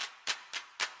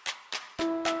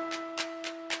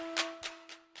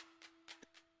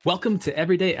Welcome to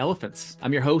Everyday Elephants.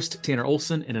 I'm your host, Tanner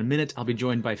Olson. In a minute, I'll be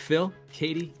joined by Phil,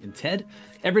 Katie, and Ted.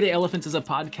 Everyday Elephants is a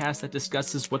podcast that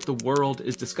discusses what the world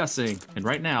is discussing. And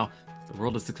right now, the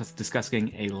world is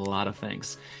discussing a lot of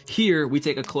things. Here, we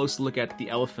take a close look at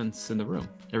the elephants in the room,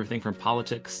 everything from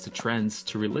politics to trends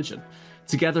to religion.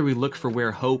 Together, we look for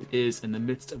where hope is in the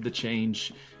midst of the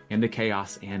change and the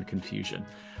chaos and confusion.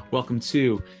 Welcome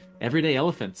to Everyday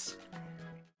Elephants.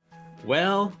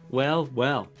 Well.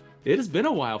 It has been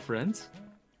a while, friends.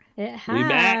 It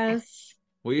has.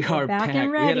 We are back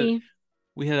and ready.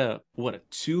 We had a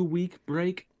 2-week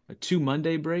break, a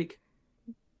 2-Monday break,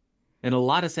 and a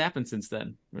lot has happened since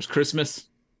then. There's Christmas.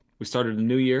 We started a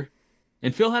new year,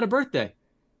 and Phil had a birthday.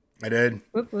 I did.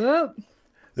 Whoop, whoop.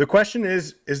 The question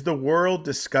is the world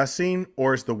discussing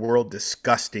or is the world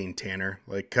disgusting, Tanner?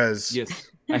 Because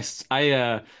yes,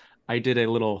 I did a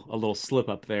little slip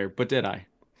up there, but did I?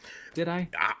 Did I?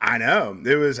 I know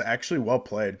it was actually well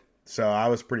played. So I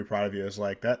was pretty proud of you. It was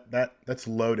like that's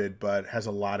loaded, but has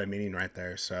a lot of meaning right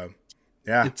there. So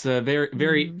yeah, it's a very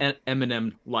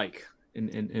Eminem like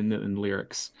in the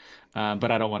lyrics,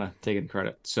 but I don't want to take any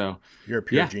credit. So you're a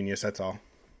pure genius. That's all.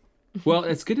 Well,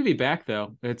 it's good to be back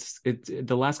though. It's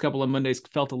the last couple of Mondays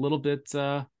felt a little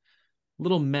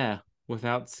meh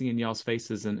without seeing y'all's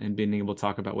faces and being able to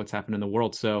talk about what's happened in the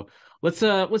world. So let's do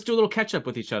a little catch up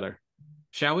with each other,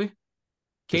 shall we?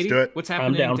 Katie, what's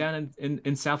happening down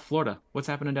in South Florida? What's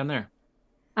happening down there?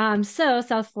 So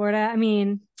South Florida, I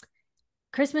mean,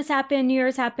 Christmas happened, New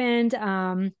Year's happened.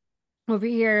 Over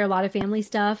here, a lot of family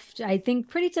stuff. I think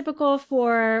pretty typical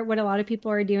for what a lot of people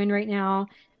are doing right now.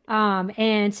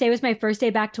 And today was my first day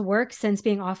back to work since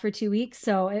being off for 2 weeks.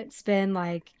 So it's been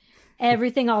like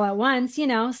everything all at once,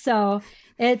 So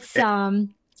it's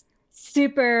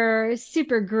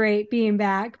super great being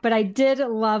back, but I did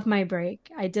love my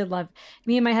break.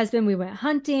 Me and my husband, we went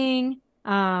hunting,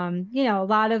 a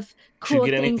lot of cool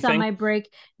things on my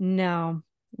break. No,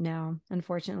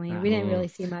 unfortunately, we didn't really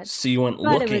see much. So you went but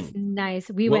looking. It was nice.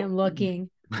 We went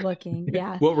looking.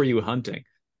 Yeah. What were you hunting?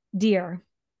 Deer.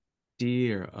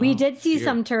 We did see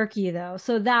some turkey though,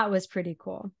 so that was pretty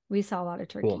cool. We saw a lot of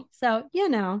turkey. Cool. So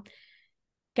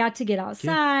got to get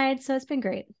outside, so it's been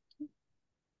great.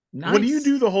 Nice. What do you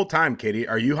do the whole time, Katie?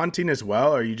 Are you hunting as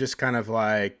well, or are you just kind of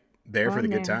like there for the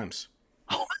good times?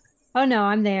 Oh no,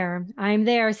 I'm there. I'm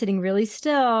there sitting really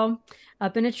still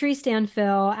up in a tree stand,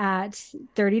 Phil, at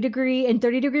 30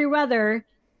 degree weather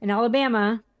in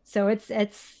Alabama. So it's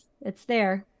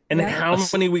there. And how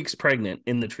many weeks pregnant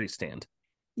in the tree stand?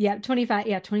 Yeah,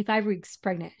 25 weeks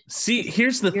pregnant. See,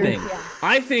 here's the thing. Yeah.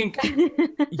 I think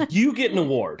you get an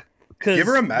award. Give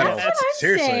her a medal.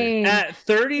 Seriously. Saying. At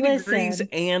 30 degrees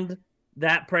and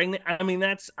that pregnant, I mean,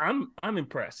 I'm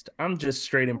impressed. I'm just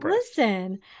straight impressed.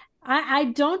 Listen, I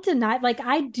don't deny,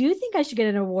 I do think I should get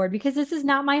an award because this is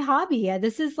not my hobby.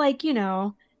 This is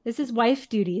this is wife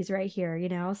duties right here,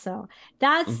 so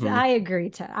that's, I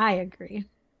agree.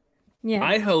 Yeah.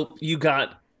 I hope you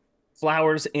got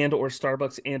flowers and or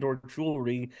Starbucks and or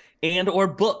jewelry and or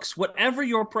books, whatever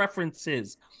your preference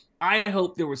is. I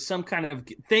hope there was some kind of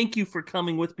thank you for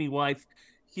coming with me, wife.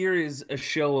 Here is a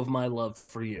show of my love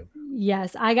for you.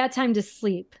 Yes, I got time to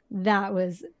sleep. That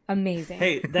was amazing.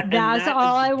 Hey, that's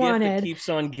all I wanted. That keeps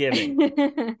on giving.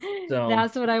 So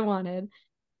that's what I wanted.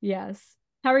 Yes.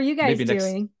 How are you guys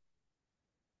doing?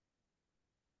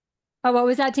 Oh, what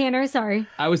was that, Tanner? Sorry.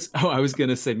 I was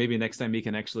gonna say maybe next time we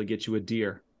can actually get you a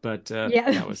deer, but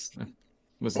that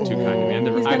wasn't too kind of me.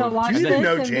 You didn't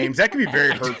know, James. That could be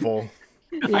very hurtful.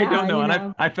 Yeah, I don't know,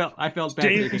 and I felt bad.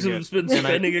 James has been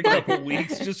spending a couple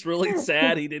weeks just really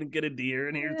sad he didn't get a deer,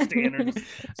 and here's Tanner.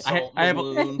 I have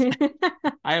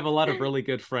a lot of really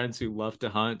good friends who love to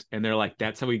hunt, and they're like,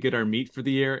 "That's how we get our meat for the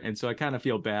year," and so I kind of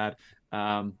feel bad.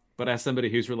 But as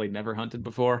somebody who's really never hunted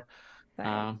before,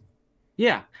 I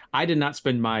did not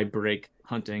spend my break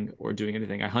hunting or doing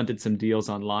anything. I hunted some deals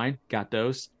online, got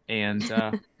those, and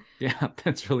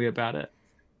that's really about it.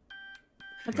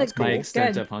 That's my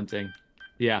extent of hunting.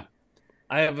 Yeah.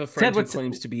 I have a friend who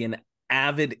claims to be an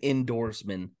avid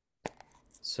indoorsman.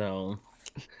 So,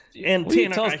 and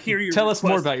Tanner, I hear your tell us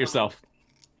more about yourself.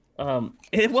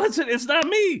 It's not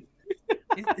me.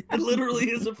 It literally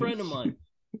is a friend of mine.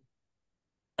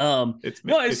 It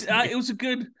was a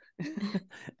good.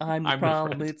 I'm the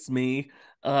problem. It's me.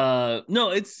 It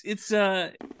was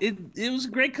a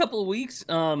great couple of weeks.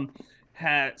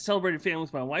 Had celebrated family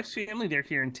with my wife's family. They're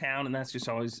here in town, and that's just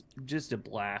always just a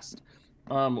blast.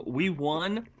 We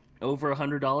won over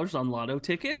 $100 on lotto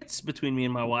tickets between me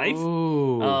and my wife.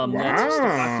 That's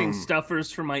stocking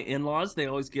stuffers for my in-laws. They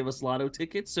always give us lotto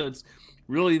tickets, so it's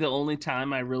really the only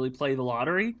time I really play the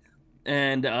lottery.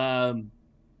 And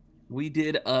we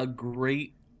did a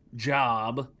great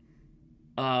job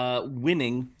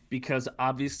winning because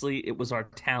obviously it was our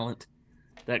talent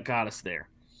that got us there.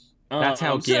 That's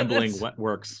how So gambling that's-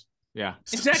 works. Yeah.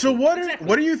 Exactly. So exactly.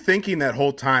 what are you thinking that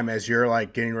whole time as you're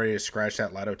like getting ready to scratch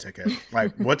that lotto ticket?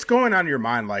 Like, what's going on in your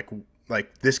mind? Like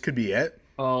this could be it.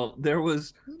 Oh, there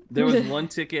was one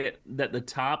ticket that the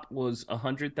top was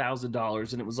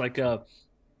 $100,000, and it was like a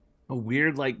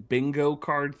weird like bingo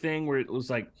card thing where it was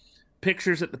like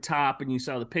pictures at the top, and you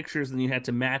saw the pictures, and you had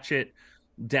to match it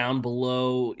down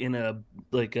below in a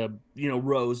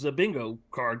rows, a bingo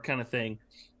card kind of thing.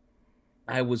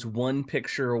 I was one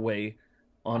picture away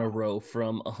on a row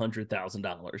from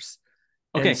 $100,000.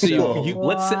 Okay, And so so- you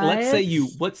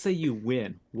let's say you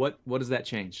win. What does that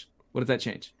change? What does that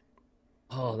change?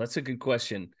 Oh, that's a good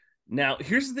question. Now,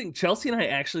 here's the thing. Chelsea and I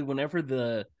actually, whenever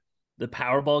the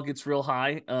Powerball gets real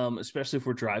high, especially if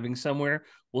we're driving somewhere,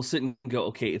 we'll sit and go,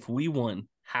 okay, if we won,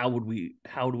 how do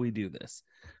we do this?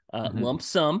 Lump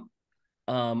sum.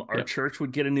 Our church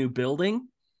would get a new building.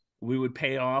 We would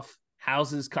pay off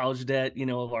houses, college debt,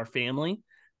 of our family.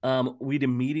 We'd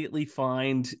immediately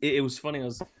find it was funny. It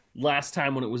was last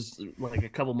time when it was like a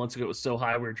couple months ago, it was so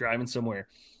high, we were driving somewhere.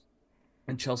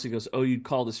 And Chelsea goes, "Oh, you'd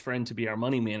call this friend to be our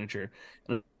money manager?"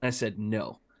 And I said,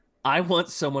 "No, I want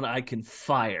someone I can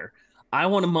fire. I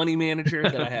want a money manager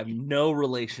that I have no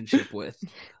relationship with.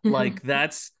 Like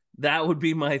that would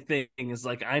be my thing. Is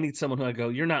like I need someone who I go,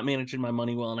 you're not managing my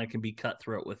money well, and I can be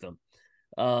cutthroat with them."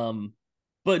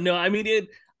 But no, I mean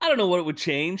I don't know what it would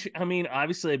change. I mean,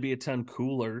 obviously, I'd be a ton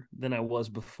cooler than I was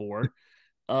before.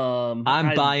 I'm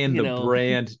buying the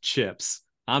brand chips.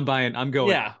 I'm going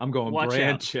watch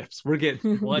brand out. chips. We're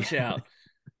getting Watch out.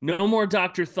 No more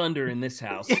Dr. Thunder in this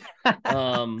house.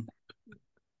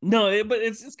 No, but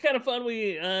it's kind of fun.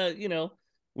 We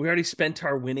we already spent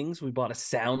our winnings. We bought a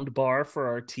sound bar for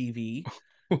our TV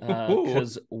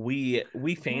because we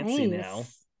fancy now.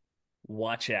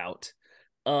 Watch out.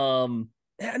 No,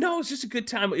 it was just a good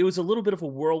time. It was a little bit of a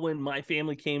whirlwind. My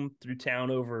family came through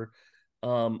town over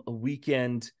a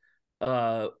weekend,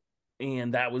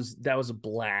 and that was a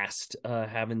blast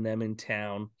having them in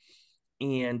town.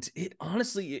 And it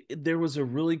honestly, there was a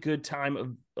really good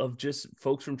time of just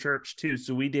folks from church too.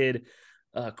 So we did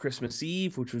Christmas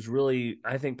Eve, which was really,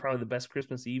 I think, probably the best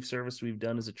Christmas Eve service we've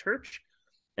done as a church.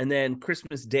 And then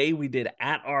Christmas Day we did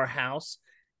at our house,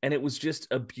 and it was just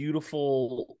a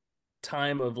beautiful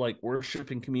time of like worship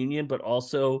and communion, but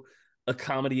also a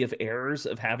comedy of errors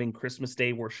of having Christmas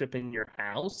Day worship in your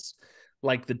house.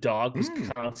 Like the dog was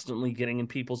constantly getting in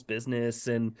people's business,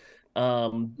 and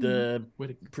the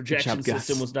projection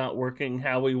system was not working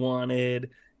how we wanted.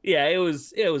 Yeah, it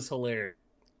was hilarious.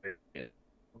 It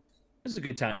was a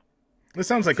good time. It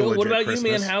sounds like Phil, a legit what about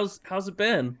Christmas. you, man? How's it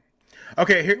been?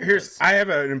 Okay, I have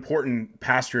an important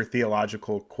pastor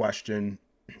theological question.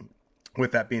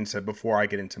 With that being said, before I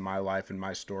get into my life and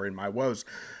my story and my woes,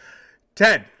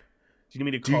 Ted, do you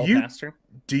need me to call pastor?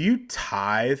 Do you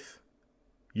tithe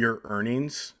your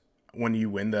earnings when you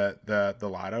win the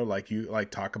lotto? Like you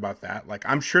talk about that? Like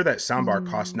I'm sure that soundbar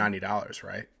cost $90,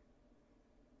 right?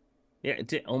 Yeah, it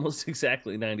did almost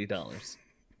exactly $90.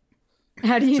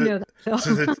 How do you know that, Phil?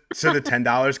 So the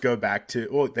 $10 go back to,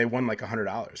 well, they won like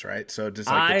 $100, right? So does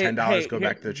like the $10 go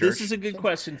back to the church? This is a good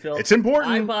question, Phil. It's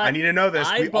important. I need to know this.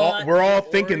 We're all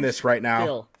thinking this right now.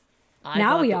 Phil,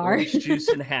 now we are. Orange juice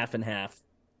and half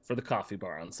for the coffee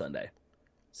bar on Sunday.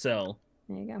 So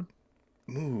there you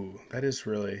go. Ooh, that is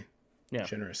really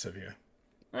generous of you.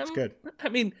 That's good. I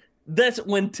mean, that's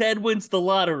when Ted wins the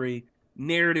lottery,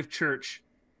 Narrative Church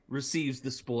receives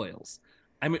the spoils.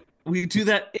 I mean, we do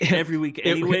that every week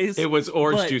anyways. It was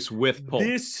orange juice with pulp.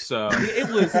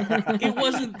 It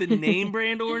wasn't the name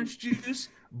brand orange juice,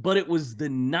 but it was the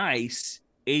nice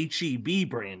HEB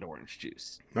brand orange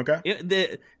juice.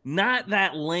 Okay. Not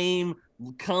that lame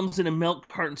comes in a milk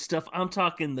carton stuff. I'm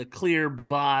talking the clear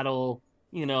bottle,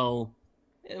 we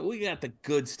got the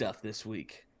good stuff this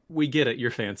week. We get it. You're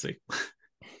fancy.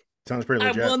 Sounds pretty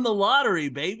legit. I won the lottery,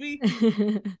 baby.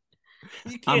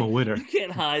 I'm a winner. You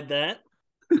can't hide that.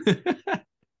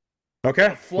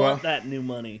 Okay. Flaunt that new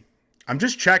money. I'm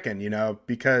just checking,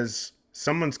 because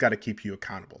someone's got to keep you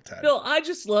accountable, Ted. Bill, I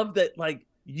just love that, like,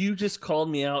 you just called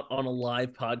me out on a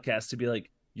live podcast to be like,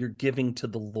 you're giving to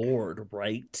the Lord,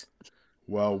 right?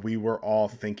 Well, we were all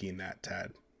thinking that,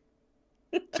 Ted.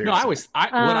 Seriously. No,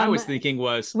 what I was thinking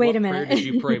was, wait a What minute. prayer did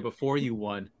you pray before you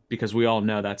won? Because we all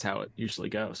know that's how it usually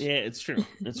goes. Yeah, it's true.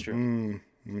 It's true.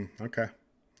 Okay.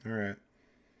 All right.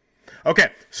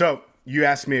 Okay. So you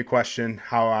asked me a question,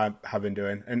 how I have been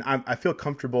doing, and I feel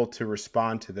comfortable to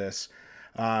respond to this.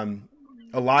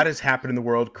 a lot has happened in the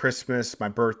world. Christmas, my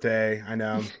birthday, I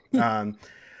know.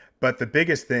 But the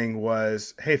biggest thing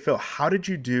was, hey, Phil, how did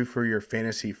you do for your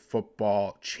fantasy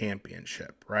football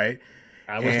championship, right?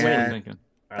 I was thinking.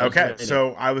 Okay,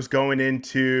 so I was going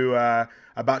into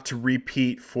about to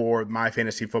repeat for my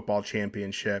fantasy football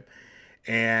championship,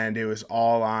 and it was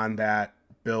all on that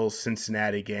Bills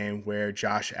Cincinnati game where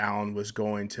Josh Allen was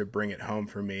going to bring it home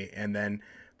for me, and then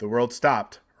the world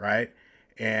stopped, right?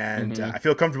 And I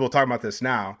feel comfortable talking about this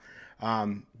now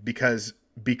because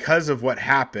of what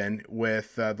happened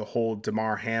with the whole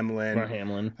Damar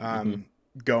Hamlin,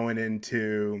 going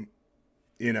into,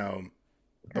 you know,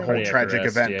 the whole tragic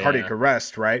event, cardiac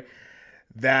arrest, right?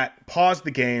 That paused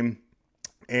the game,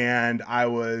 and I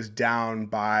was down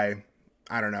by,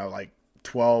 I don't know, like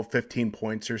 12, 15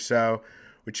 points or so,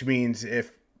 which means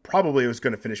if probably it was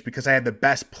going to finish because I had the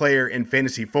best player in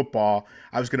fantasy football,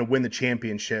 I was going to win the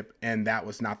championship, and that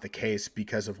was not the case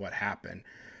because of what happened.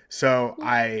 So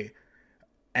I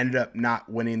ended up not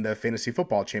winning the fantasy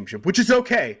football championship, which is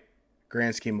okay,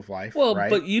 grand scheme of life. Well, right?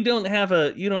 but you don't have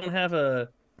a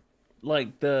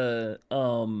like the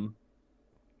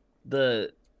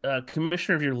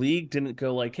commissioner of your league didn't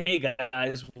go like, hey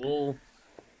guys,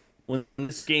 when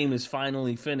this game is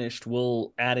finally finished,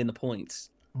 we'll add in the points.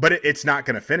 But it's not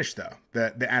going to finish though.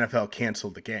 The NFL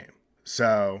canceled the game,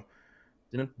 so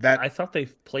I thought they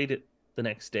played it the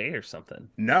next day or something.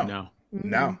 No.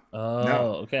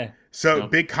 Oh, okay. So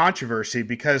big controversy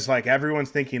because like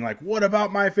everyone's thinking like, what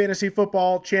about my fantasy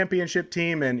football championship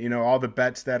team and, you know, all the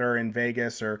bets that are in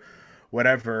Vegas or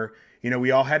whatever. You know,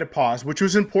 we all had to pause, which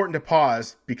was important to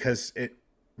pause because it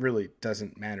really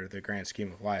doesn't matter the grand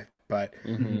scheme of life. But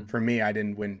for me, I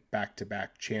didn't win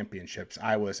back-to-back championships.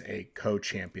 I was a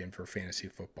co-champion for fantasy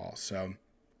football. So,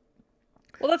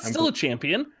 well, that's still a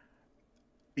champion.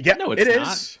 Yeah, no, it's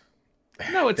not.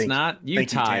 No, it's not. You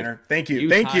tied. You, Tanner. Thank you.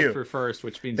 Thank you for first,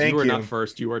 which means you were not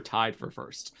first. You were tied for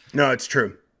first. No, it's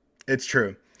true. It's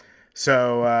true.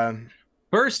 So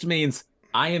first means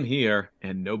I am here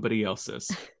and nobody else is.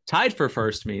 Tied for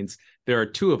first means there are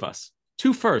two of us,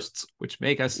 two firsts, which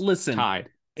make us tied.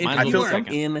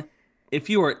 If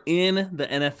you are in the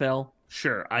NFL,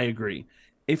 sure, I agree.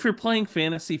 If you're playing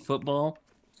fantasy football,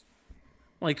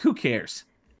 like who cares?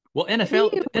 Well,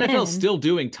 NFL is still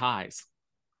doing ties.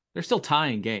 They're still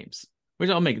tying games. Which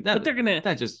I'll make that. But they're gonna.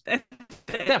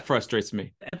 That frustrates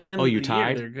me. Oh, you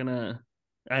tied? They're gonna.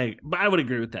 I would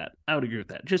agree with that.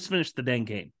 Just finish the dang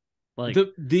game. Like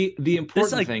the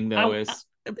important thing though is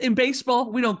in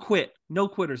baseball we don't quit. No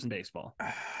quitters in baseball.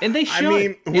 And they should. I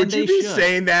mean, would you be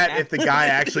saying that if the guy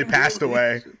actually passed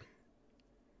away?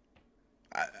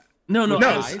 No.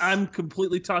 I'm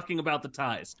completely talking about the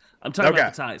ties. I'm talking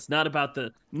about the ties, not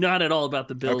at all about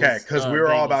the Bills. Okay, because we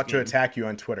were all about to attack you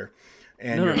on Twitter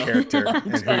and your character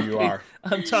and who you are.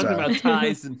 I'm talking about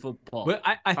ties in football. But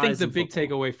I think the big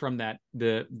takeaway from that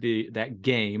that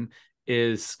game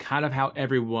is kind of how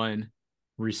everyone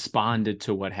responded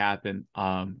to what happened.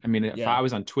 I mean, if I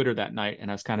was on Twitter that night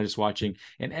and I was kind of just watching,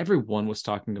 and everyone was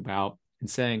talking about and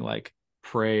saying like,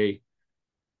 pray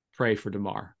for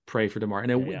Damar,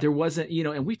 and there wasn't, you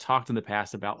know, and we talked in the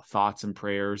past about thoughts and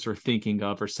prayers or thinking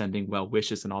of or sending well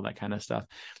wishes and all that kind of stuff.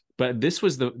 But this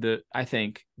was I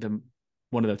think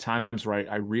one of the times where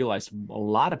I realized a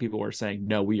lot of people were saying,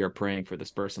 no, we are praying for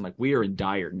this person. Like we are in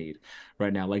dire need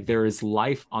right now. Like there is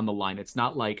life on the line. It's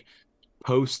not like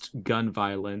post-gun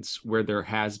violence where there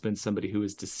has been somebody who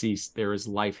is deceased. There is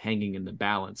life hanging in the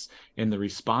balance. And the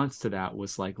response to that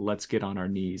was like, let's get on our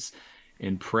knees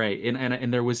and pray.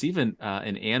 And there was even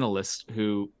an analyst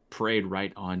who prayed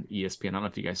right on ESPN. I don't know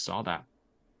if you guys saw that.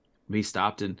 He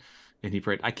stopped and he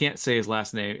prayed. I can't say his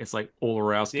last name. It's like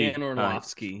Orlowski. Dan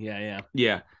Orlovsky.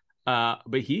 Yeah.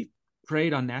 But he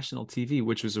prayed on national TV,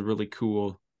 which was a really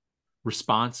cool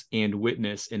response and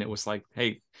witness. And it was like,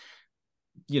 hey,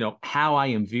 you know, how I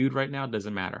am viewed right now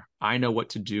doesn't matter. I know what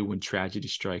to do when tragedy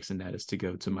strikes, and that is to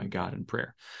go to my God in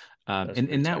prayer.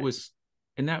 That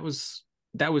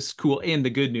was cool. And the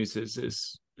good news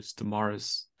is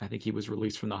Damara's, I think he was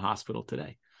released from the hospital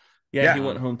today. Yeah. He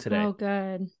went home today. Oh,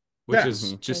 good. Which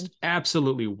is just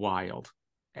absolutely wild.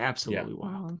 Absolutely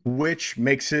wild. Which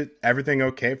makes it everything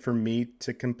okay for me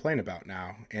to complain about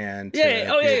now. And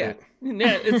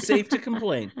it's safe to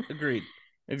complain. Agreed.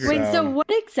 Wait, so what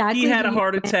exactly? He had a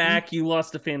heart attack. You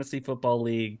lost a fantasy football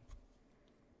league.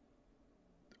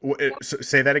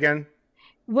 Say that again.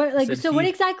 What what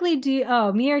exactly do you?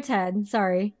 Oh, me or Ted?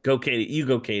 Sorry. Go, Katie. You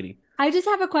go, Katie. I just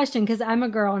have a question because I'm a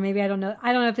girl, and maybe I don't know.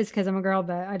 I don't know if it's because I'm a girl,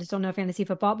 but I just don't know fantasy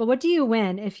football. But what do you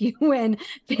win if you win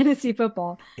fantasy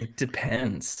football? It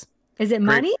depends. Is it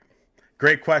money?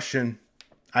 Great question.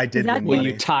 I did win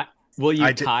money. Will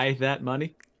you tie that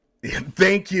money?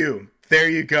 Thank you. There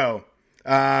you go.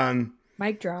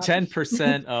 Mic drop.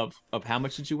 10% of how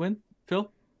much did you win,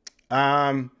 Phil?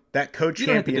 That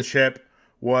co-championship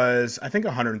was, I think,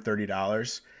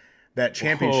 $130. That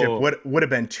championship would have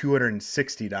been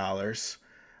 $260.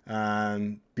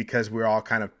 Because we're all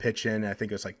kind of pitching. I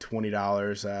think it was like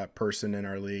 $20 a person in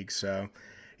our league. So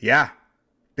yeah,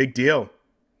 big deal.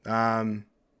 I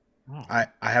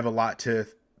have a lot to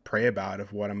pray about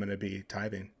of what I'm going to be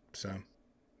tithing. So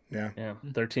yeah,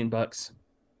 $13.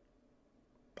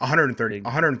 130,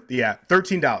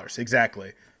 $13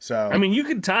 exactly. So I mean, you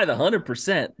can tithe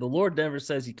 100%. The Lord never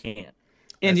says you can't.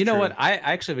 And you know what? I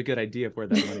actually have a good idea of where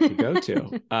that money could go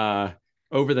to.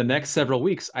 Over the next several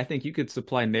weeks, I think you could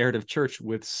supply Narrative Church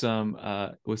with some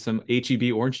HEB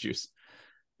orange juice.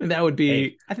 And that would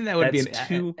be, I think that would be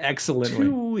an excellent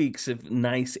 2 weeks of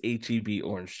nice HEB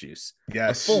orange juice.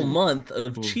 Yes. A full month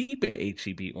of cheap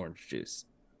HEB orange juice.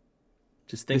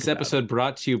 Just think this episode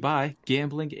brought to you by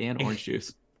gambling and orange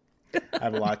juice. I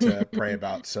have a lot to pray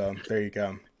about, so there you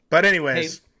go. But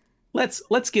anyways, hey,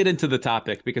 let's get into the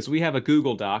topic, because we have a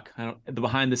Google Doc, the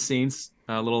behind the scenes,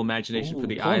 a little imagination for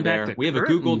the eye there. We have a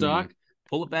Google Doc.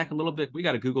 Pull it back a little bit. We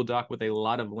got a Google Doc with a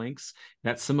lot of links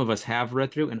that some of us have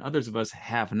read through and others of us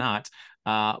have not.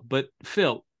 But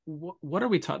Phil, what are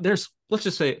we talking? Let's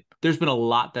just say there's been a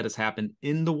lot that has happened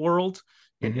in the world,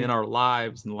 in our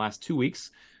lives in the last 2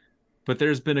 weeks. But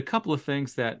there's been a couple of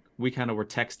things that we kind of were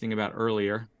texting about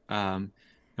earlier. And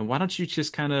why don't you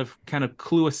just kind of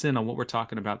clue us in on what we're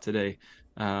talking about today?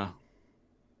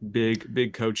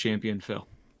 Big co-champion Phil.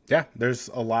 Yeah, there's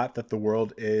a lot that the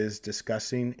world is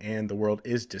discussing, and the world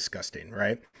is disgusting,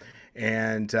 right?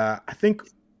 And I think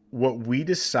what we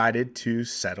decided to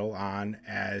settle on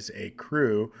as a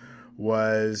crew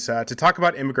was to talk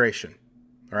about immigration,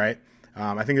 right?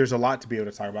 I think there's a lot to be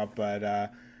able to talk about,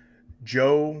 but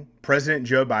President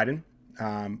Joe Biden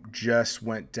just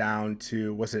went down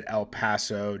to, was it El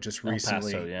Paso just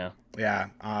recently? El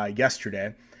Paso,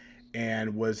 yesterday,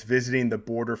 and was visiting the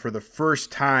border for the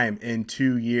first time in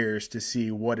 2 years to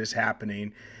see what is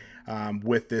happening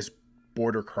with this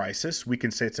border crisis. We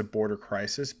can say it's a border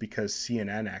crisis because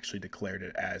CNN actually declared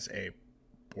it as a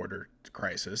border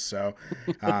crisis. So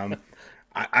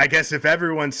I guess if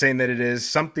everyone's saying that it is,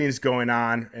 something's going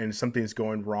on and something's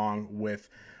going wrong with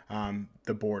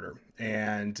the border.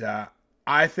 And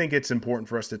I think it's important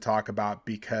for us to talk about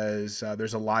because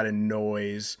there's a lot of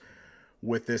noise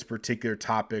with this particular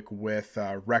topic, with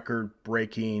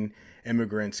record-breaking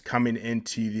immigrants coming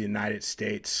into the United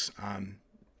States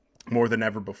more than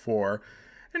ever before.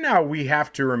 And now we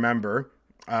have to remember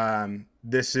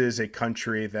this is a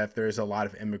country that there's a lot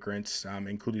of immigrants,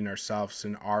 including ourselves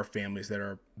and our families that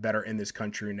are in this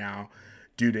country now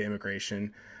due to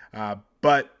immigration.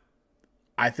 But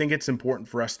I think it's important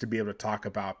for us to be able to talk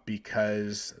about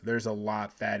because there's a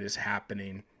lot that is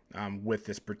happening with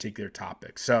this particular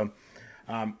topic. So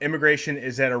immigration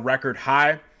is at a record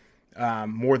high,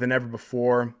 more than ever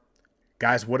before.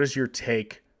 Guys, what is your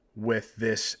take with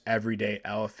this everyday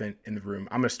elephant in the room?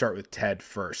 I'm going to start with Ted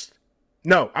first.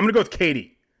 No, I'm going to go with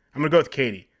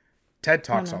Katie. Ted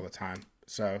talks all the time.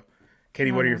 So,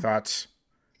 Katie, what are your thoughts?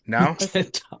 No?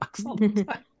 Ted talks all the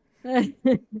time.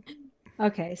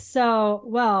 Okay, so,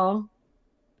 well,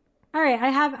 all right, I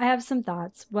have some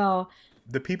thoughts. Well,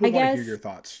 the people want to hear your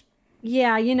thoughts.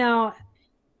 Yeah, I'm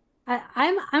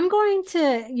going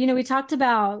to, we talked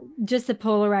about just the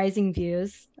polarizing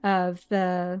views of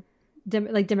the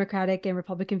Democratic and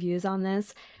Republican views on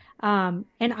this. And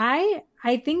I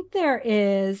think there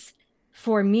is,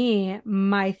 for me,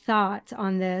 my thought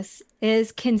on this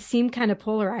can seem kind of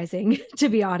polarizing, to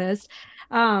be honest.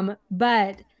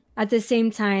 But at the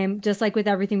same time, just like with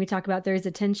everything we talk about, there's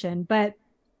a tension. But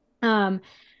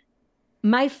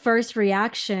my first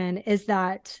reaction is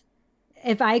that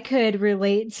if I could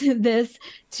relate this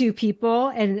to people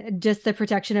and just the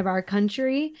protection of our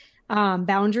country,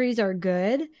 boundaries are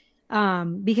good.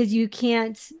 Because you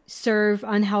can't serve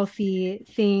unhealthy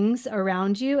things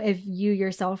around you if you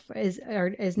yourself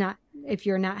if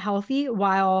you're not healthy,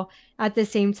 while at the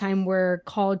same time we're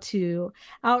called to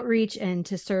outreach and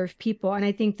to serve people. And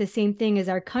I think the same thing as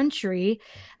our country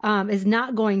is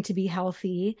not going to be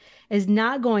healthy, is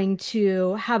not going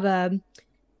to have a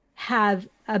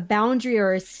boundary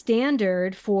or a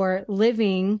standard for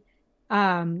living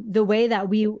the way that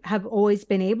we have always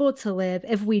been able to live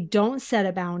if we don't set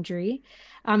a boundary,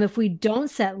 if we don't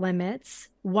set limits,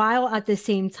 while at the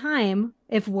same time,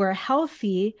 if we're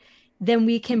healthy, then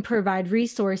we can provide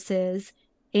resources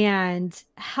and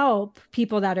help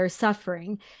people that are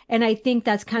suffering. And I think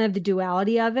that's kind of the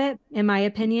duality of it, in my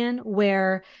opinion,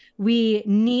 where we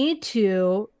need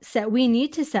to set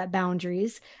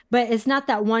boundaries, but it's not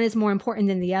that one is more important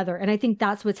than the other. And I think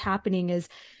that's what's happening is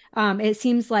it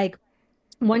seems like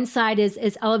one side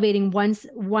is elevating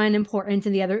one importance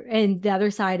and the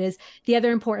other side is the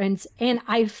other importance. And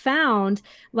I found,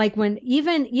 like, when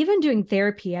even doing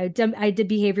therapy, I did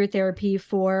behavior therapy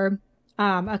for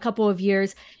a couple of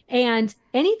years, and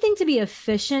anything to be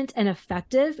efficient and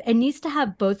effective, it needs to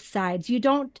have both sides. You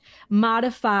don't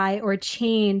modify or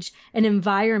change an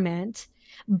environment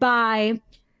by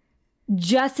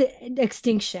just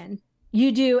extinction.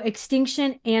 You do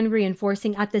extinction and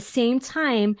reinforcing at the same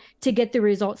time to get the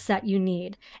results that you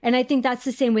need. And I think that's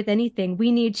the same with anything.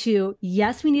 We need to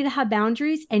have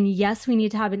boundaries, and yes, we need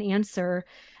to have an answer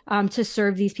to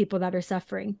serve these people that are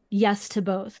suffering. Yes to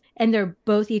both. And they're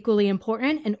both equally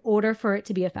important in order for it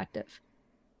to be effective.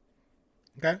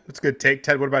 Okay, that's a good take.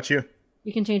 Ted, what about you?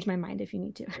 You can change my mind if you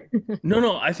need to.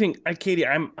 No, I think Katie,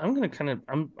 I'm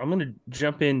gonna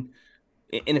jump in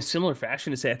a similar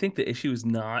fashion to say I think the issue is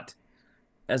not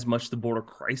as much the border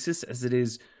crisis as it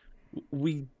is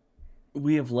we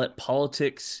have let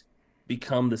politics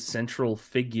become the central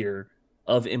figure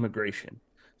of immigration.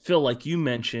 Phil, like you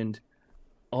mentioned,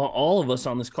 all of us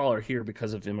on this call are here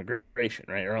because of immigration,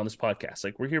 right? Or on this podcast,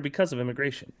 like, we're here because of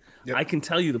immigration. Yep. I can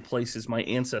tell you the places my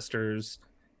ancestors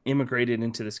immigrated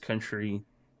into this country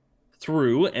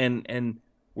through and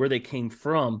where they came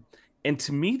from. And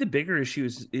to me, the bigger issue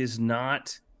is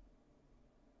not,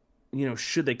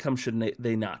 should they come, should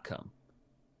they not come?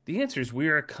 The answer is we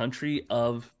are a country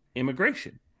of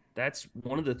immigration. That's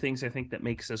one of the things I think that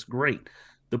makes us great.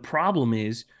 The problem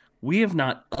is we have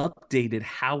not updated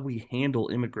how we handle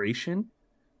immigration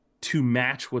to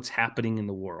match what's happening in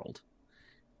the world.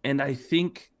 And I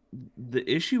think the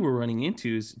issue we're running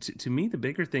into is, to me, the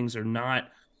bigger things are not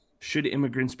should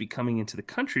immigrants be coming into the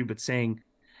country, but saying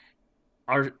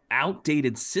our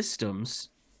outdated systems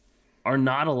are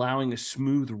not allowing a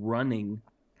smooth running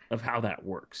of how that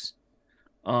works.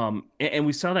 And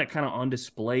we saw that kind of on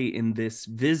display in this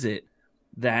visit,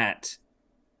 that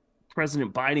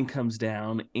President Biden comes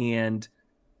down and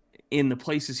in the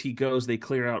places he goes, they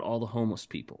clear out all the homeless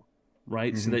people,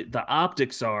 right? Mm-hmm. So the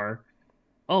optics are,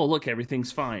 oh, look,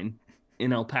 everything's fine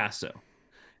in El Paso.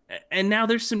 And now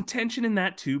there's some tension in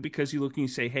that too, because you look and you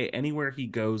say, hey, anywhere he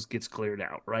goes gets cleared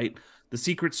out, right? The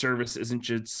Secret Service isn't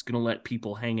just going to let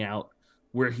people hang out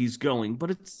where he's going,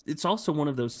 but it's also one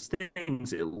of those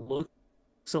things. It looks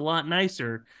a lot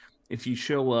nicer if you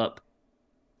show up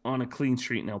on a clean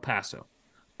street in El Paso.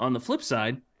 On the flip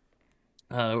side,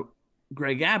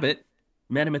 Greg Abbott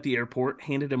met him at the airport,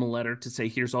 handed him a letter to say,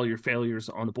 here's all your failures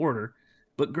on the border.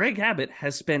 But Greg Abbott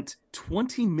has spent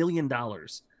 $20 million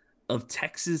of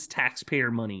Texas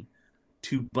taxpayer money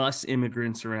to bus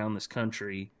immigrants around this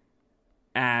country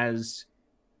as,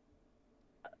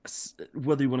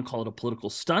 whether you want to call it a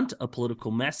political stunt, a political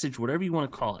message, whatever you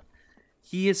want to call it.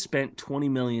 He has spent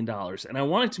 $20 million. And I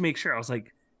wanted to make sure, I was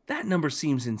like, that number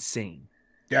seems insane.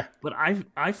 Yeah. But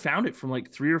I found it from like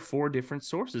 3 or 4 different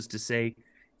sources to say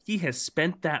he has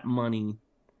spent that money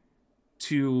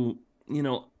to,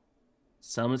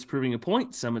 some it's proving a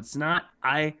point, some it's not.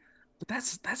 But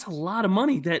that's a lot of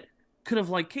money that could have,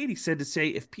 like Katie said, to say,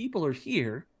 if people are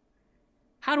here,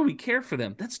 how do we care for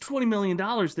them? That's $20 million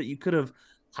that you could have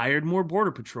hired more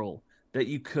Border Patrol, that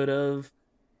you could have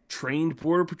trained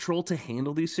Border Patrol to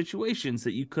handle these situations,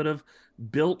 that you could have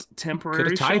built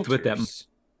temporary shelters with them.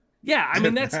 Yeah, I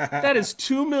mean, that is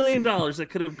 $2 million that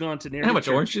could have gone to near. How much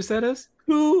orange juice that is?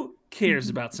 Who cares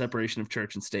about separation of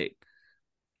church and state?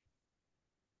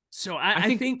 So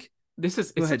I think this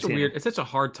is it's such a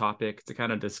hard topic to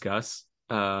kind of discuss.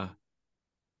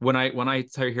 When I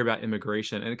hear about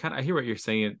immigration, and I hear what you're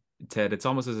saying, Ted, it's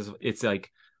almost as if it's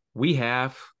like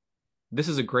this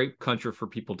is a great country for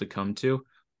people to come to.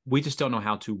 We just don't know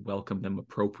how to welcome them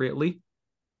appropriately.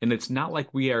 And it's not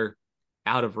like we are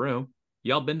out of room.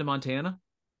 Y'all been to Montana?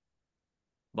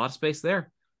 A lot of space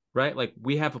there, right? Like,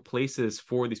 we have places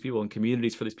for these people and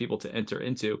communities for these people to enter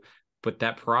into. But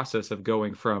that process of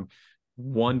going from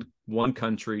one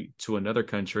country to another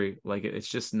country, like, it's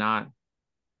just not,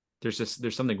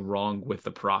 there's something wrong with the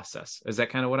process. Is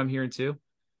that kind of what I'm hearing too?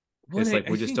 Well, it's like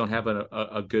we just don't have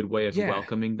a good way of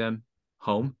welcoming them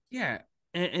home. Yeah.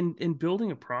 And building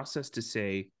a process to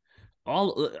say,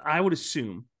 I would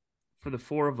assume for the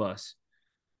 4 of us,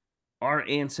 our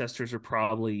ancestors are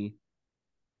probably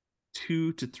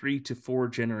 2 to 3 to 4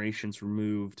 generations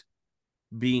removed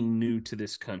being new to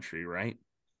this country, right?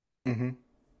 Mm-hmm.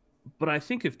 But I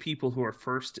think of people who are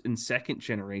first and second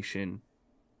generation,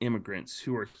 immigrants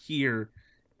who are here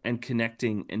and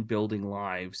connecting and building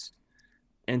lives.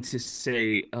 And to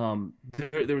say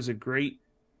there was a great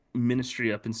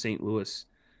ministry up in St. Louis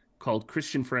called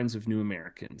Christian Friends of New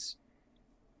Americans.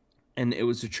 And it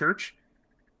was a church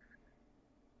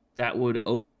that would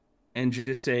open and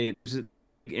just say it was an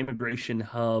immigration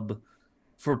hub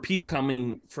for people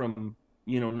coming from,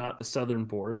 not the southern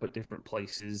border, but different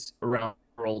places around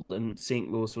the world. And St.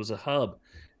 Louis was a hub.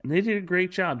 And they did a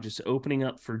great job just opening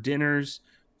up for dinners,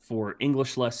 for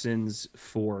English lessons,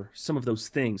 for some of those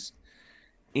things.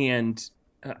 And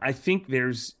I think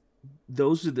those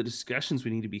are the discussions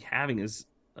we need to be having is,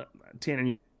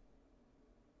 Tanner.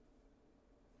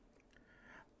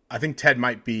 I think Ted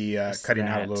might be cutting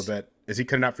out a little bit. Is he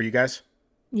cutting out for you guys?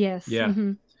 Yes. Yeah.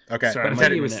 Mm-hmm. Okay. Sorry, but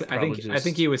I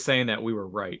think he was saying that we were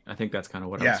right. I think that's kind of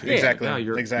what I was hearing. Exactly. No,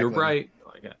 you're right.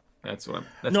 That's what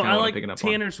I'm picking up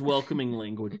Tanner's welcoming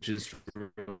language is.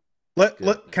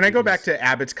 Can I go back to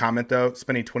Abbott's comment though?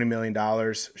 Spending $20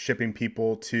 million shipping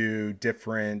people to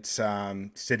different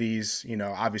cities.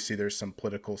 Obviously there's some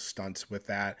political stunts with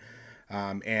that,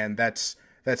 and that's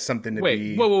something to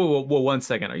be. Whoa! 1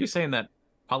 second. Are you saying that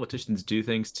politicians do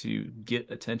things to get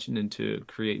attention and to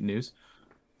create news?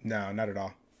 No, not at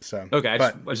all. So okay,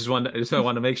 I just wanted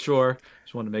to make sure.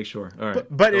 All right,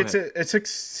 but it's a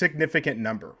significant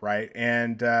number, right?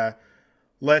 And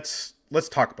let's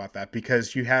talk about that,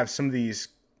 because you have some of these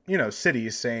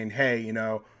cities saying, hey,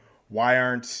 why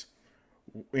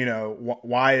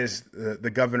is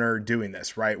the governor doing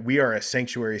this, right? We are a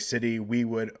sanctuary city. We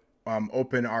would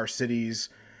open our cities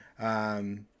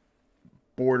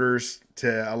borders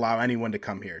to allow anyone to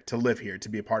come here, to live here, to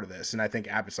be a part of this. And I think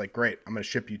Abbott's like, great, I'm going to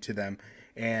ship you to them.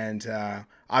 And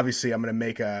obviously I'm going to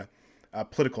make a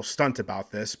political stunt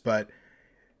about this, but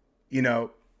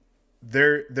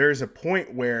there's a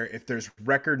point where if there's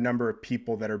record number of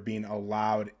people that are being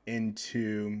allowed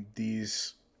into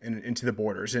the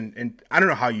borders, and I don't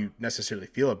know how you necessarily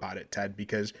feel about it, Ted,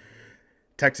 because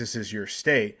Texas is your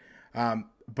state.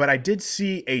 But I did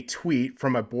see a tweet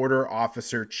from a border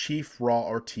officer, Chief Raul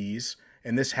Ortiz,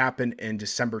 and this happened in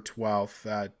December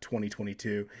 12th,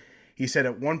 2022. He said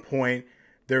at one point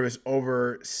there was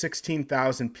over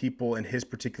 16,000 people in his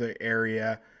particular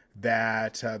area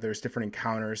that there's different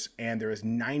encounters, and there was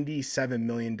 $97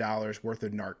 million worth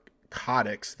of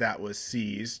narcotics that was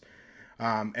seized.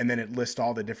 And then it lists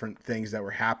all the different things that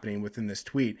were happening within this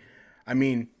tweet. I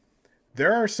mean,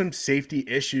 there are some safety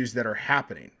issues that are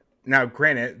happening. Now,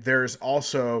 granted, there's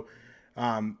also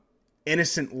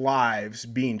innocent lives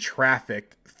being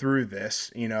trafficked through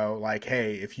this, like,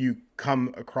 hey, if you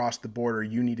come across the border,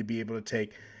 you need to be able to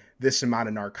take this amount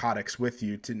of narcotics with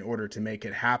you in order to make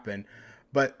it happen.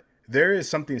 But there is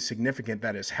something significant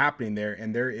that is happening there,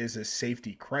 and there is a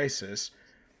safety crisis.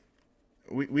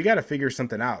 We got to figure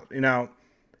something out.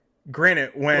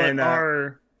 Granted, when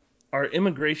our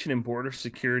immigration and border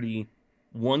security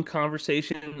one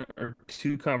conversation or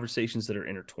two conversations that are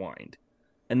intertwined,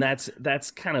 and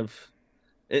that's kind of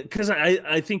because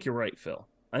I think you're right, Phil.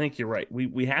 I think you're right.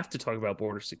 We have to talk about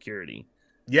border security.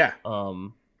 Yeah.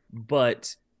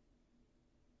 But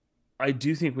I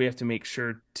do think we have to make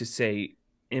sure to say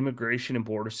immigration and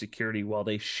border security, while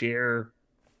they share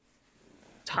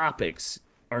topics,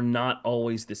 are not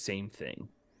always the same thing.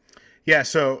 Yeah.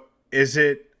 So is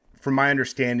it, from my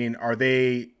understanding, are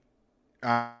they,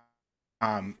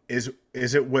 is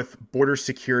it with border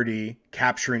security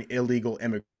capturing illegal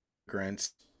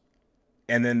immigrants,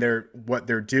 and then what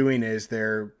they're doing is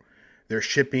they're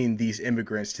shipping these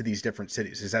immigrants to these different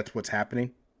cities? Is that what's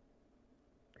happening?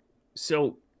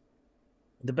 So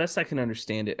the best I can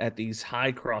understand it, at these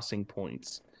high crossing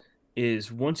points,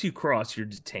 is once you cross, you're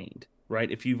detained, right?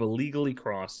 If you've illegally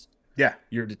crossed, yeah,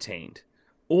 you're detained.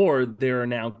 Or there are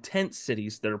now tent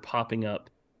cities that are popping up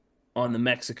on the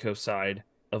Mexico side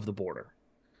of the border.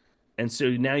 And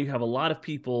so now you have a lot of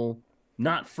people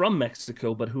not from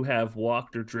Mexico, but who have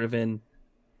walked or driven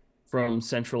from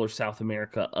Central or South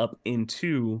America up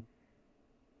into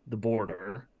the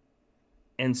border.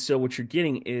 And so what you're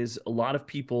getting is a lot of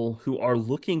people who are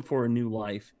looking for a new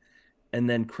life, and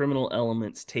then criminal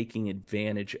elements taking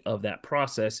advantage of that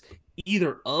process,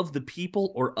 either of the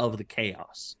people or of the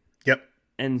chaos. Yep.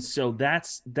 And so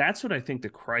that's what I think the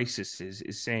crisis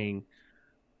is saying.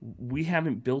 We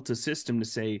haven't built a system to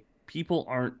say people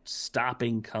aren't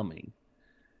stopping coming.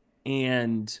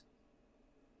 And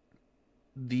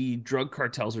the drug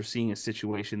cartels are seeing a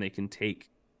situation they can take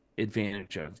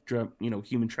advantage of.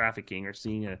 Human trafficking, or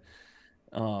seeing a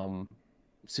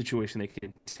situation they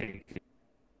can take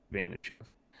advantage of.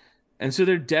 And so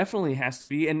there definitely has to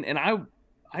be, and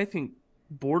I think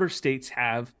border states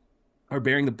have are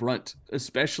bearing the brunt,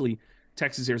 especially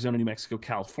Texas, Arizona, New Mexico,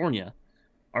 California,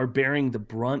 are bearing the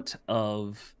brunt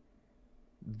of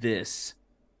this.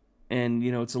 And,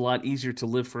 it's a lot easier to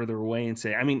live further away and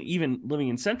say, I mean, even living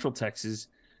in Central Texas,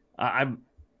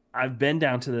 I've been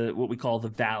down to what we call the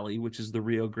Valley, which is the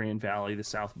Rio Grande Valley, the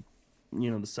south,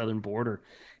 the southern border.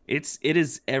 It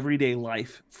is everyday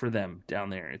life for them down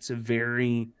there. It's a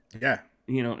very,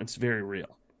 it's very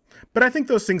real. But I think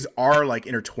those things are like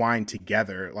intertwined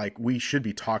together. Like we should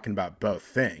be talking about both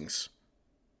things.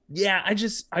 Yeah, I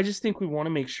just think we want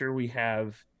to make sure we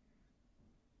have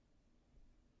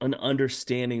an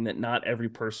understanding that not every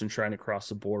person trying to cross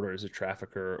the border is a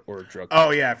trafficker or a drug.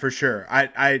 Oh yeah, for sure.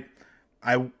 I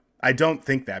don't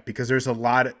think that, because there's a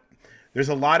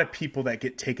lot of people that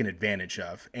get taken advantage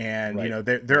of, and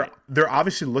Right. they're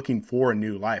obviously looking for a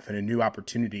new life and a new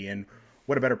opportunity, and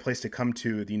what a better place to come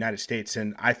to the United States.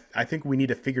 And I think we need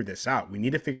to figure this out. We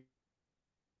need to figure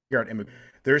out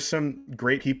there's some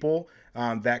great people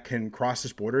that can cross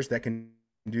these borders, that can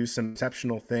do some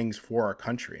exceptional things for our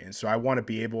country. And so I want to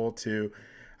be able to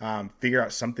figure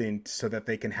out something so that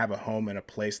they can have a home and a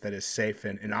place that is safe,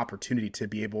 and an opportunity to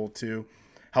be able to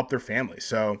help their family.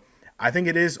 So I think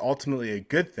it is ultimately a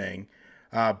good thing,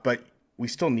 but we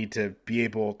still need to be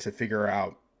able to figure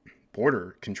out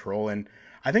border control. And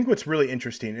I think what's really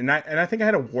interesting, and I think I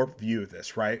had a warped view of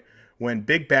this, right? When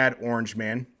big bad orange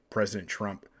man, President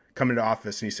Trump, come into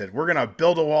office and he said, we're going to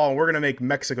build a wall and we're going to make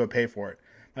Mexico pay for it.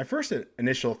 My first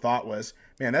initial thought was,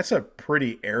 man, that's a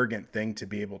pretty arrogant thing to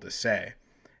be able to say.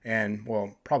 And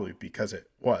well, probably because it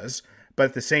was, but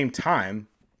at the same time,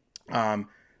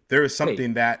 there is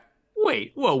something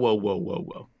Wait,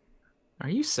 whoa. Are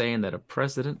you saying that a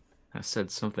president has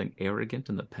said something arrogant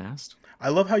in the past? I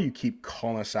love how you keep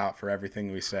calling us out for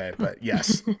everything we say, but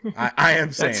yes, I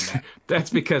am saying that. That's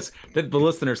because the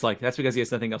listeners that's because he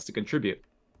has nothing else to contribute.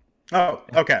 Oh,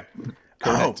 okay.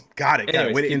 Correct. Oh, got it.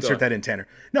 Anyways, Way to keep insert going. that in, Tanner.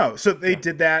 No, so they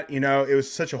did that. It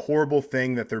was such a horrible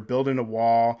thing that they're building a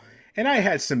wall. And I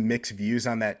had some mixed views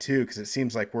on that too, because it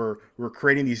seems like we're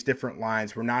creating these different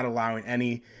lines. We're not allowing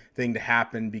anything to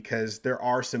happen, because there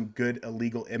are some good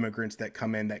illegal immigrants that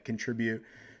come in that contribute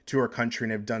to our country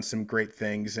and have done some great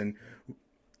things. And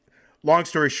long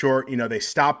story short, they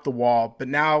stopped the wall, but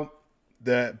now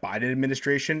the Biden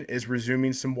administration is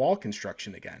resuming some wall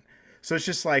construction again. So it's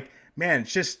just like, man,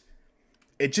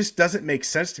 it just doesn't make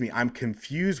sense to me. I'm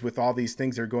confused with all these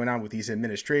things that are going on with these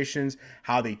administrations,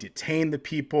 how they detain the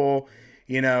people.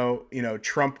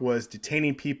 Trump was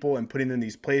detaining people and putting them in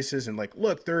these places and like,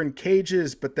 look, they're in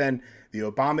cages. But then the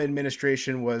Obama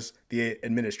administration was the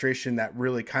administration that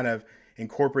really kind of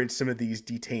incorporated some of these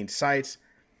detained sites.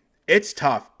 It's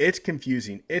tough. It's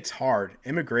confusing. It's hard.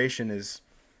 Immigration is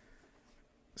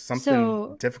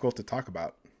something difficult to talk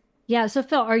about. Yeah. So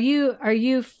Phil, are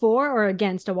you for or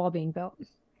against a wall being built?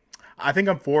 I think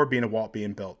I'm for being a wall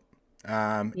being built.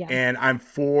 And I'm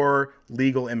for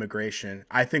legal immigration.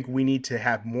 I think we need to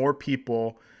have more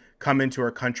people come into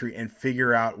our country and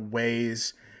figure out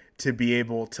ways to be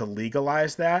able to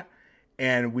legalize that.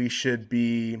 And we should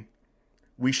be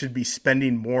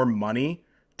spending more money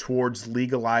towards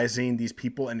legalizing these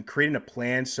people and creating a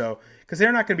plan. So, because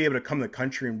they're not going to be able to come to the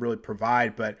country and really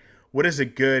provide, but what is a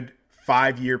good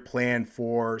 5-year plan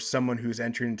for someone who's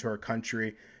entering into our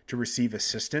country to receive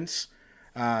assistance?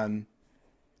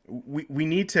 We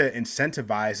need to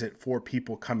incentivize it for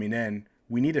people coming in.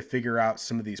 We need to figure out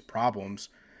some of these problems.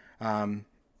 I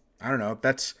don't know.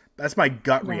 That's my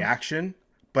gut reaction,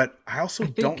 but I also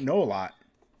don't know a lot.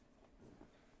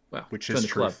 Well, which is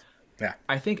truth. Yeah.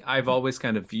 I think I've always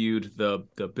kind of viewed the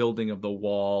building of the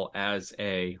wall as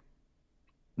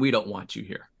we don't want you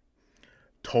here.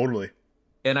 Totally.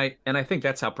 And I think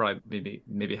that's how probably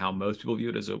maybe how most people view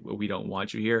it, as we don't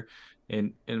want you here.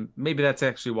 And maybe that's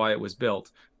actually why it was built.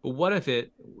 But what if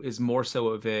it is more so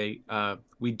of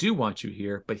we do want you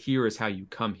here, but here is how you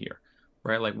come here,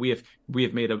 right? Like we have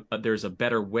made there's a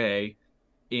better way.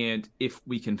 And if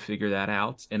we can figure that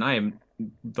out, and I am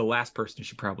the last person who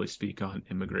should probably speak on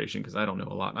immigration because I don't know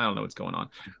a lot. I don't know what's going on.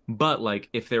 But like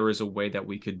if there is a way that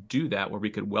we could do that, where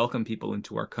we could welcome people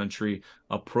into our country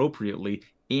appropriately,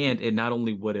 and it not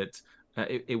only would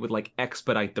it would like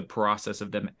expedite the process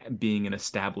of them being an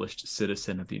established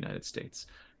citizen of the United States,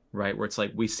 right? Where it's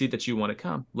like, we see that you want to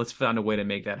come. Let's find a way to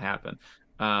make that happen.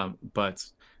 But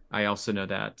I also know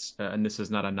that, and this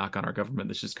is not a knock on our government,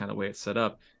 this is just kind of the way it's set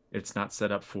up. It's not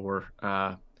set up for,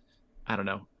 an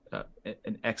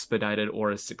expedited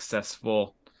or a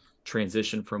successful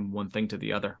transition from one thing to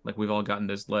the other. Like we've all gotten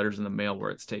those letters in the mail where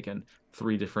it's taken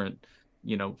 3 different,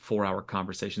 4-hour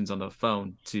conversations on the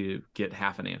phone to get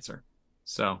half an answer.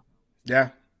 So, yeah.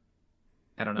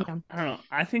 I don't know. Yeah. I don't know.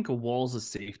 I think a wall's a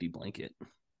safety blanket.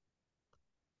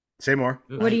 Say more.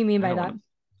 What do you mean I by don't that? wanna-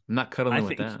 I'm not cuddling I with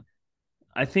think that.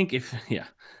 I think if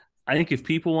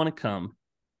people want to come,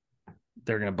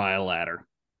 they're gonna buy a ladder.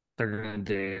 They're gonna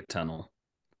dig a tunnel.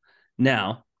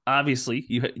 Now, obviously,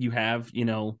 you have,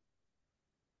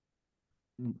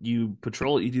 you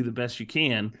patrol it, you do the best you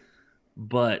can,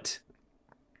 but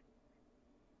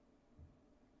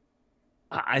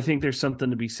I think there's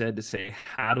something to be said to say,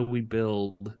 how do we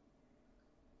look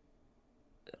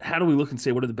and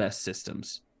say what are the best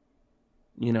systems,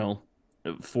 you know,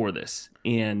 for this?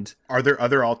 And Are there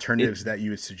other alternatives that you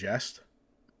would suggest?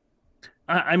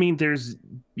 I mean, there's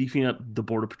beefing up the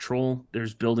border patrol.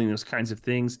 There's building those kinds of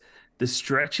things. The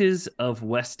stretches of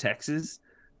West Texas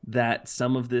that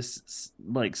some of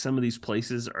these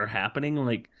places are happening,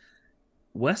 like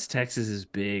West Texas is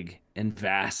big and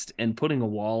vast, and putting a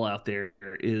wall out there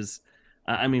is,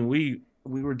 I mean, we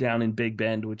were down in Big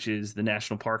Bend, which is the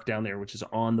national park down there, which is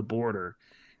on the border,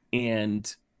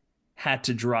 and had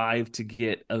to drive to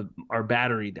get our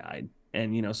battery died.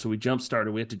 And, so we jump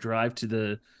started. We had to drive to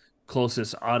the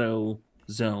closest auto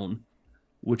zone,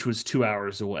 which was 2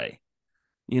 hours away.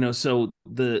 So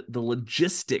the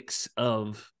logistics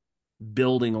of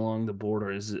building along the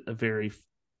border is a very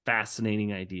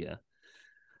fascinating idea.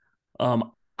 I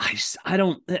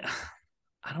don't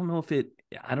know if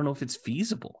it's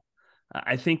feasible.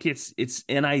 I think it's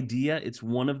an idea. It's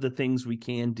one of the things we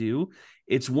can do.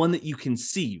 It's one that you can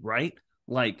see, right?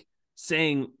 Like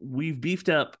saying we've beefed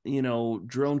up,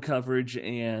 drone coverage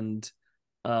and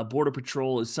border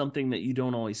patrol is something that you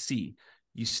don't always see.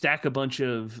 You stack a bunch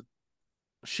of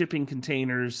shipping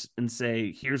containers and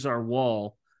say, here's our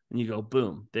wall. And you go,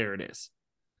 boom, there it is.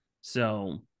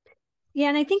 So Yeah,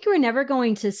 and I think we're never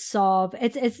going to solve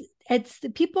it's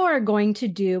people are going to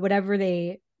do whatever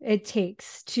it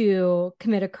takes to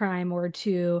commit a crime or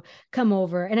to come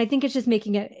over. And I think it's just we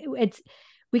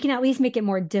can at least make it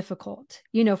more difficult,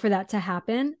 for that to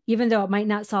happen, even though it might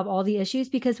not solve all the issues.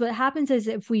 Because what happens is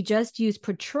if we just use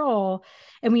patrol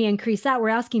and we increase that, we're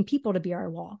asking people to be our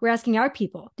wall. We're asking our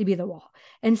people to be the wall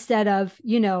instead of,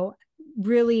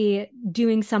 really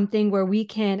doing something where we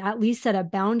can at least set a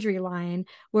boundary line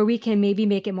where we can maybe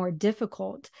make it more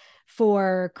difficult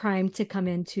for crime to come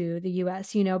into the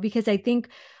US, because I think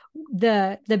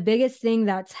the biggest thing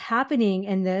that's happening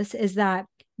in this is that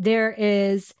there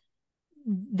is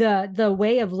the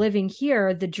way of living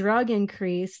here, the drug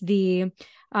increase, the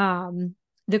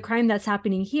crime that's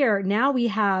happening here. Now we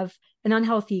have an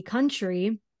unhealthy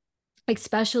country,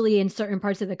 especially in certain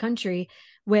parts of the country,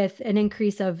 with an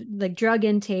increase of like drug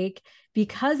intake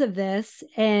because of this.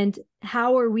 And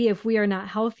how are we, if we are not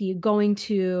healthy, going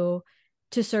to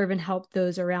serve and help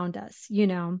those around us,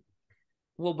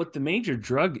 Well, but the major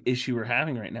drug issue we're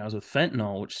having right now is with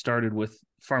fentanyl, which started with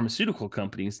pharmaceutical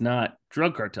companies, not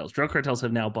drug cartels. Drug cartels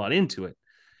have now bought into it.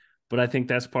 But I think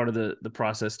that's part of the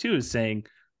process too, is saying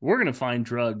we're going to find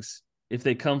drugs if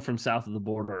they come from south of the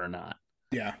border or not.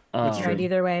 Yeah, that's right,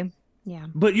 either way. Yeah.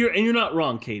 But you're not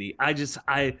wrong, Katie.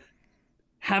 I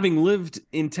having lived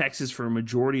in Texas for a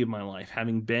majority of my life,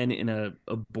 having been in a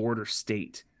border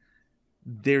state,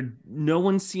 no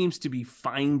one seems to be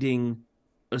finding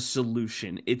a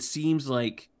solution. It seems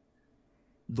like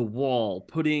the wall,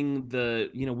 putting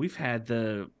we've had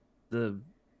the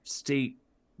state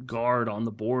guard on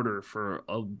the border for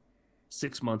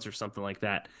 6 months or something like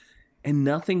that, and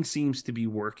nothing seems to be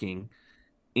working.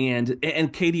 And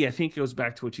Katie, I think it goes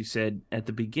back to what you said at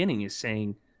the beginning, is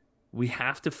saying we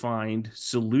have to find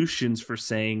solutions for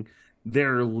saying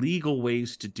there are legal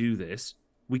ways to do this.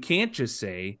 We can't just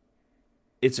say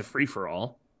it's a free for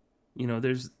all.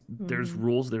 There's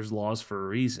rules, there's laws for a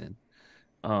reason.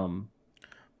 But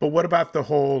what about the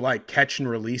whole like catch and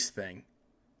release thing?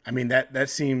 I mean, that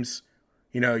seems,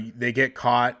 they get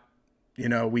caught,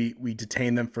 we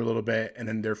detain them for a little bit and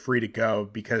then they're free to go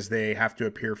because they have to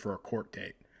appear for a court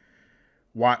date.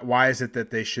 Why is it that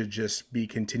they should just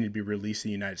continue to be released in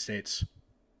the United States?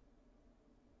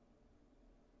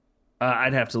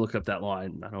 I'd have to look up that law. I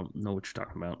don't know what you're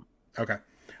talking about. Okay.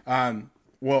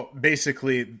 Well,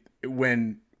 basically,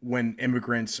 when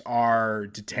immigrants are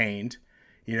detained,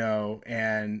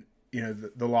 and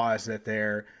the law is that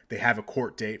they have a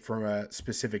court date from a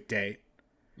specific date,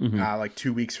 like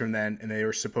 2 weeks from then, and they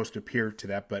were supposed to appear to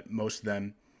that, but most of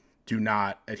them do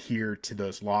not adhere to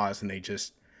those laws, and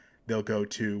they'll go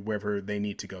to wherever they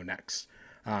need to go next.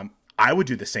 I would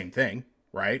do the same thing,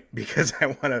 right? Because I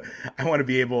want to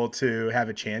be able to have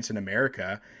a chance in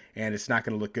America, and it's not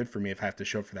going to look good for me if I have to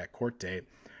show up for that court date.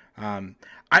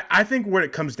 I think what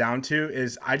it comes down to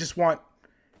is I just want,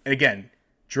 and again,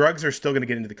 drugs are still going to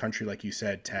get into the country, like you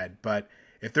said, Ted, but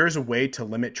if there is a way to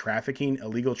limit trafficking,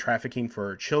 illegal trafficking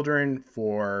for children,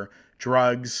 for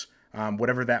drugs,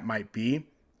 whatever that might be,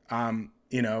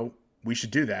 you know, we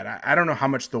should do that. I don't know how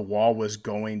much the wall was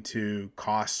going to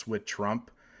cost with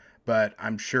Trump, but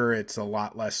I'm sure it's a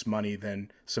lot less money than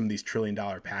some of these $1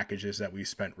 trillion packages that we've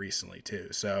spent recently too.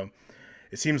 So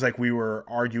it seems like we were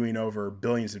arguing over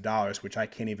billions of dollars, which I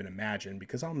can't even imagine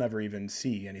because I'll never even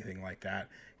see anything like that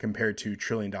compared to $1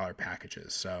 trillion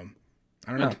packages. So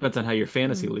I don't know. It depends on how your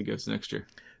fantasy league goes next year.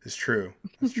 It's true.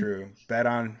 It's true. Bet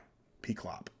on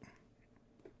P-Clop.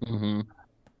 Mm-hmm.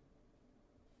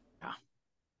 Yeah.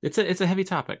 It's a heavy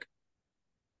topic.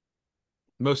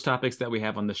 Most topics that we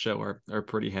have on the show are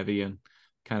pretty heavy and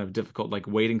kind of difficult, like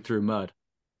wading through mud,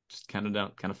 just kind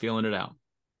of feeling it out.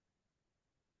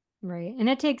 Right. And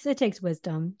it takes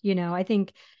wisdom. You know, I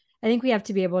think we have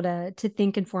to be able to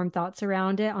think informed thoughts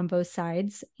around it on both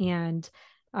sides and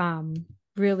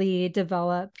really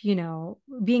develop, you know,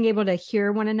 being able to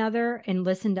hear one another and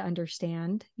listen to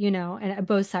understand, you know, and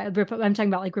both sides. I'm talking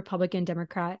about like Republican,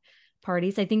 Democrat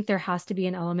parties. I think there has to be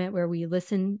an element where we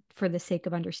listen for the sake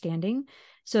of understanding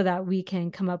so that we can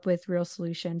come up with real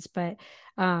solutions. But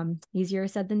easier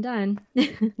said than done.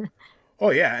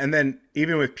 Oh yeah, and then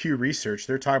even with Pew Research,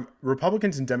 they're talking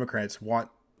Republicans and Democrats want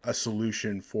a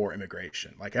solution for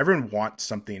immigration. Like everyone wants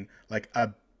something like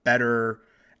a better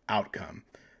outcome.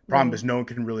 Problem is no one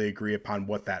can really agree upon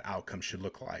what that outcome should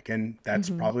look like. And that's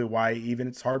probably why even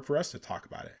it's hard for us to talk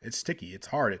about it. It's sticky. It's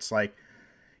hard. It's like,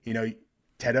 you know,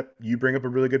 Ted, you bring up a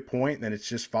really good point, and then it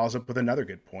just follows up with another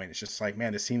good point. It's just like,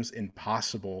 man, this seems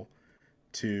impossible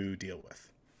to deal with.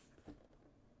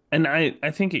 And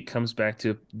I think it comes back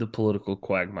to the political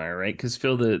quagmire, right? Because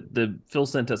Phil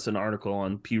sent us an article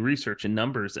on Pew Research and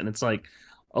numbers, and it's like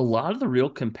a lot of the real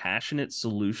compassionate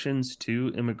solutions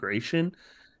to immigration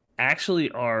actually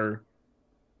are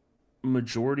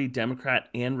majority Democrat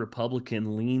and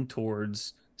Republican lean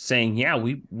towards saying, yeah,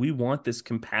 we want this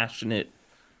compassionate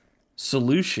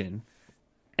solution.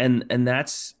 And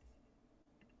that's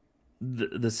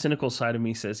the cynical side of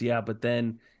me says, yeah, but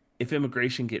then if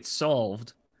immigration gets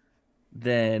solved,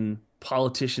 then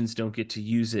politicians don't get to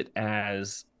use it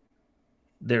as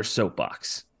their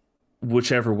soapbox,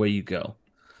 whichever way you go.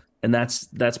 And that's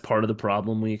part of the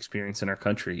problem we experience in our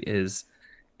country is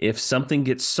if something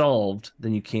gets solved,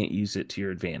 then you can't use it to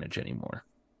your advantage anymore.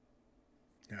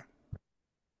 Yeah.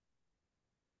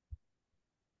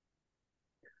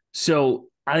 So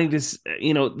I think this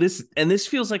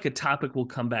feels like a topic we'll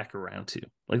come back around to.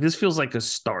 Like this feels like a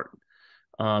start.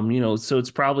 So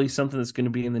it's probably something that's going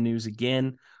to be in the news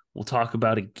again. We'll talk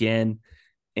about again.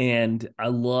 And I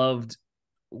loved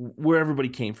where everybody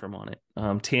came from on it.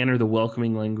 Tanner, the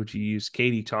welcoming language you used,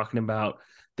 Katie talking about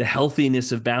the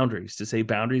healthiness of boundaries, to say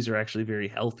boundaries are actually very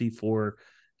healthy for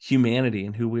humanity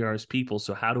and who we are as people.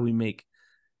 So how do we make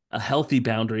a healthy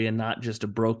boundary and not just a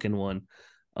broken one?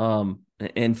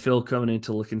 And Phil coming in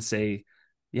to look and say,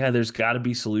 yeah, there's got to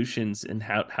be solutions, and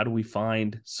how do we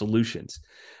find solutions?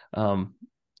 I'm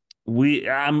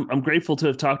grateful to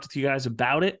have talked with you guys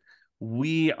about it.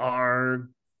 Would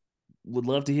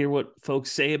love to hear what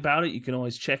folks say about it. You can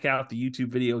always check out the YouTube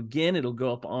video again. It'll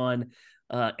go up on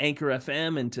Anchor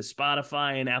FM and to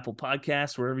Spotify and Apple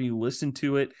Podcasts, wherever you listen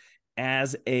to it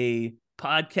as a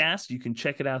podcast. You can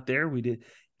check it out there. We did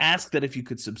ask that if you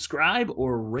could subscribe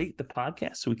or rate the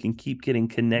podcast so we can keep getting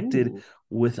connected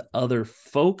with other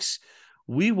folks.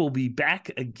 We will be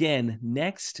back again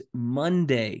next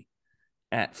Monday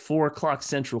at 4:00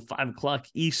 Central, 5:00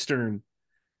 Eastern.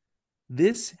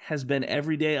 This has been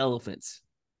Everyday Elephants.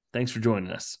 Thanks for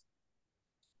joining us.